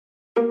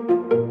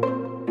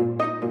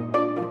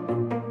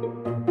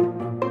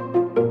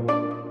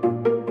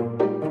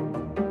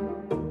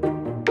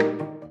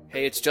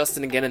 Hey, it's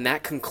Justin again, and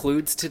that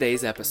concludes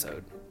today's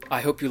episode.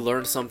 I hope you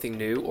learned something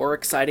new or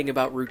exciting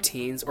about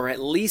routines, or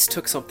at least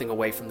took something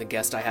away from the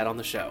guest I had on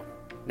the show.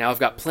 Now, I've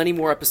got plenty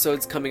more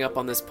episodes coming up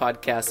on this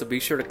podcast, so be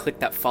sure to click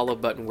that follow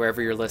button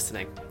wherever you're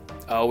listening.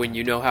 Oh, and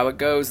you know how it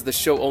goes. The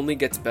show only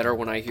gets better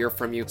when I hear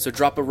from you, so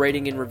drop a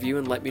rating and review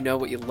and let me know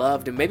what you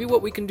loved and maybe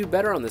what we can do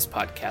better on this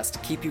podcast to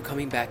keep you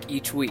coming back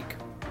each week.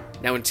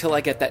 Now, until I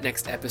get that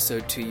next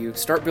episode to you,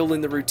 start building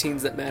the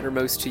routines that matter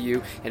most to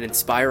you and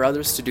inspire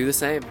others to do the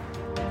same.